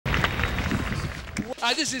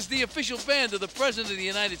This is the official band of the President of the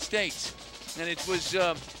United States. And it was,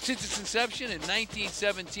 since its inception in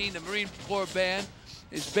 1917, the Marine Corps Band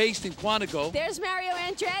is based in Quantico. There's Mario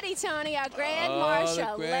Andretti, Tony, our Grand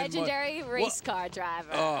Marshal, legendary race car driver.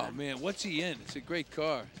 Oh, man, what's he in? It's a great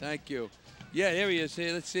car. Thank you. Yeah, there he is.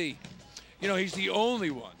 Hey, let's see. You know, he's the only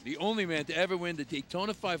one, the only man to ever win the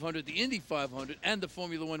Daytona 500, the Indy 500, and the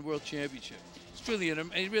Formula One World Championship. It's really,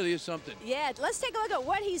 it really is something. Yeah, let's take a look at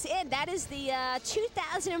what he's in. That is the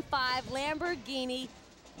 2005 Lamborghini.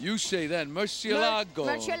 You say that, Murcielago.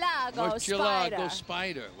 Murcielago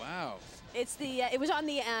Spider. Wow. It's the it was on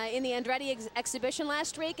the in the Andretti exhibition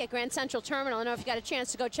last week at Grand Central Terminal. I don't know if you got a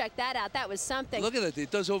chance to go check that out. That was something. Look at that. It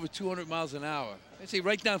does over 200 miles an hour. Let's see,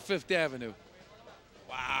 right down Fifth Avenue.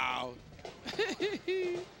 Wow.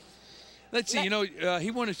 Let's see. You know,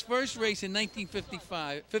 he won his first race in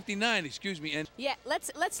 59, excuse me. And yeah,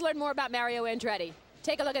 let's learn more about Mario Andretti.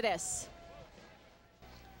 Take a look at this.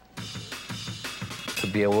 To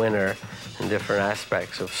be a winner in different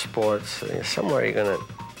aspects of sports, somewhere you're going to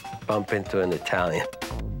bump into an Italian.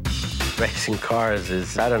 Racing cars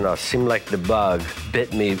is, I don't know, seemed like the bug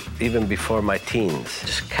bit me even before my teens.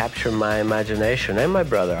 Just captured my imagination, and my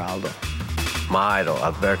brother Aldo. My idol,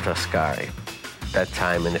 Alberto Ascari. That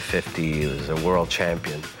time in the 50s, he was a world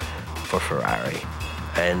champion for Ferrari.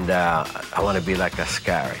 And I want to be like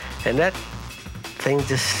Ascari. And that thing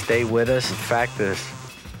just stayed with us. In fact,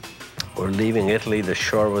 we're leaving Italy, the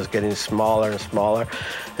shore was getting smaller and smaller,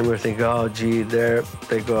 and we're thinking, oh, gee, there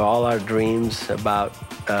go all our dreams about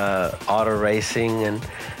auto racing, and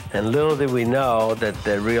little did we know that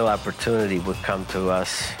the real opportunity would come to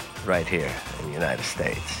us right here in the United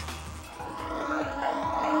States.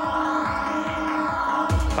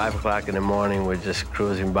 5 o'clock in the morning, we're just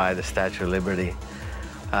cruising by the Statue of Liberty.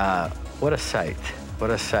 What a sight, what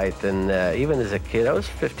a sight. And even as a kid, I was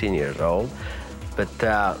 15 years old, but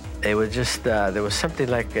it was just, there was something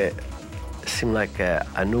like, it seemed like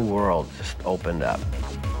a new world just opened up.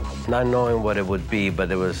 Not knowing what it would be, but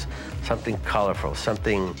there was something colorful,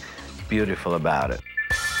 something beautiful about it.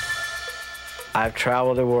 I've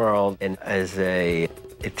traveled the world, and as a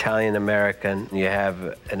Italian-American, you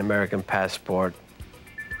have an American passport,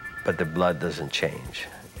 but the blood doesn't change.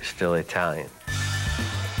 You're still Italian.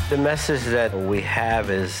 The message that we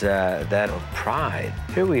have is that of pride.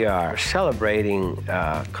 Here we are celebrating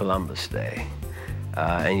Columbus Day,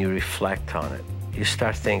 and you reflect on it. You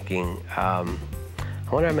start thinking, I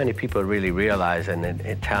wonder how many people really realize that an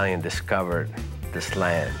Italian discovered this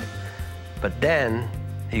land. But then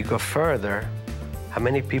you go further, how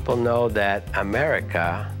many people know that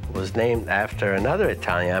America was named after another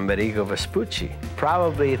Italian, Amerigo Vespucci?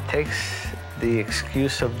 Probably it takes the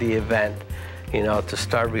excuse of the event, you know, to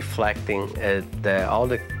start reflecting at all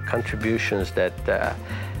the contributions that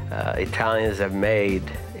Italians have made,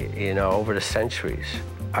 you know, over the centuries.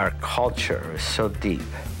 Our culture is so deep,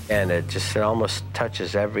 and it almost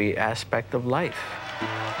touches every aspect of life.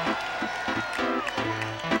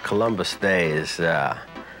 Columbus Day is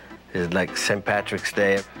like St. Patrick's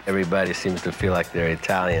Day. Everybody seems to feel like they're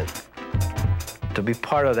Italian. To be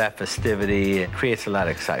part of that festivity creates a lot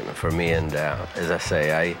of excitement for me, and as I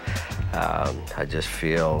say, I just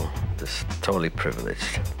feel just totally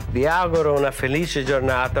privileged. Vi auguro una felice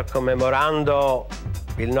giornata commemorando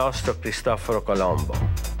il nostro Cristoforo Colombo.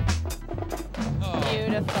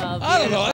 Beautiful. I don't know.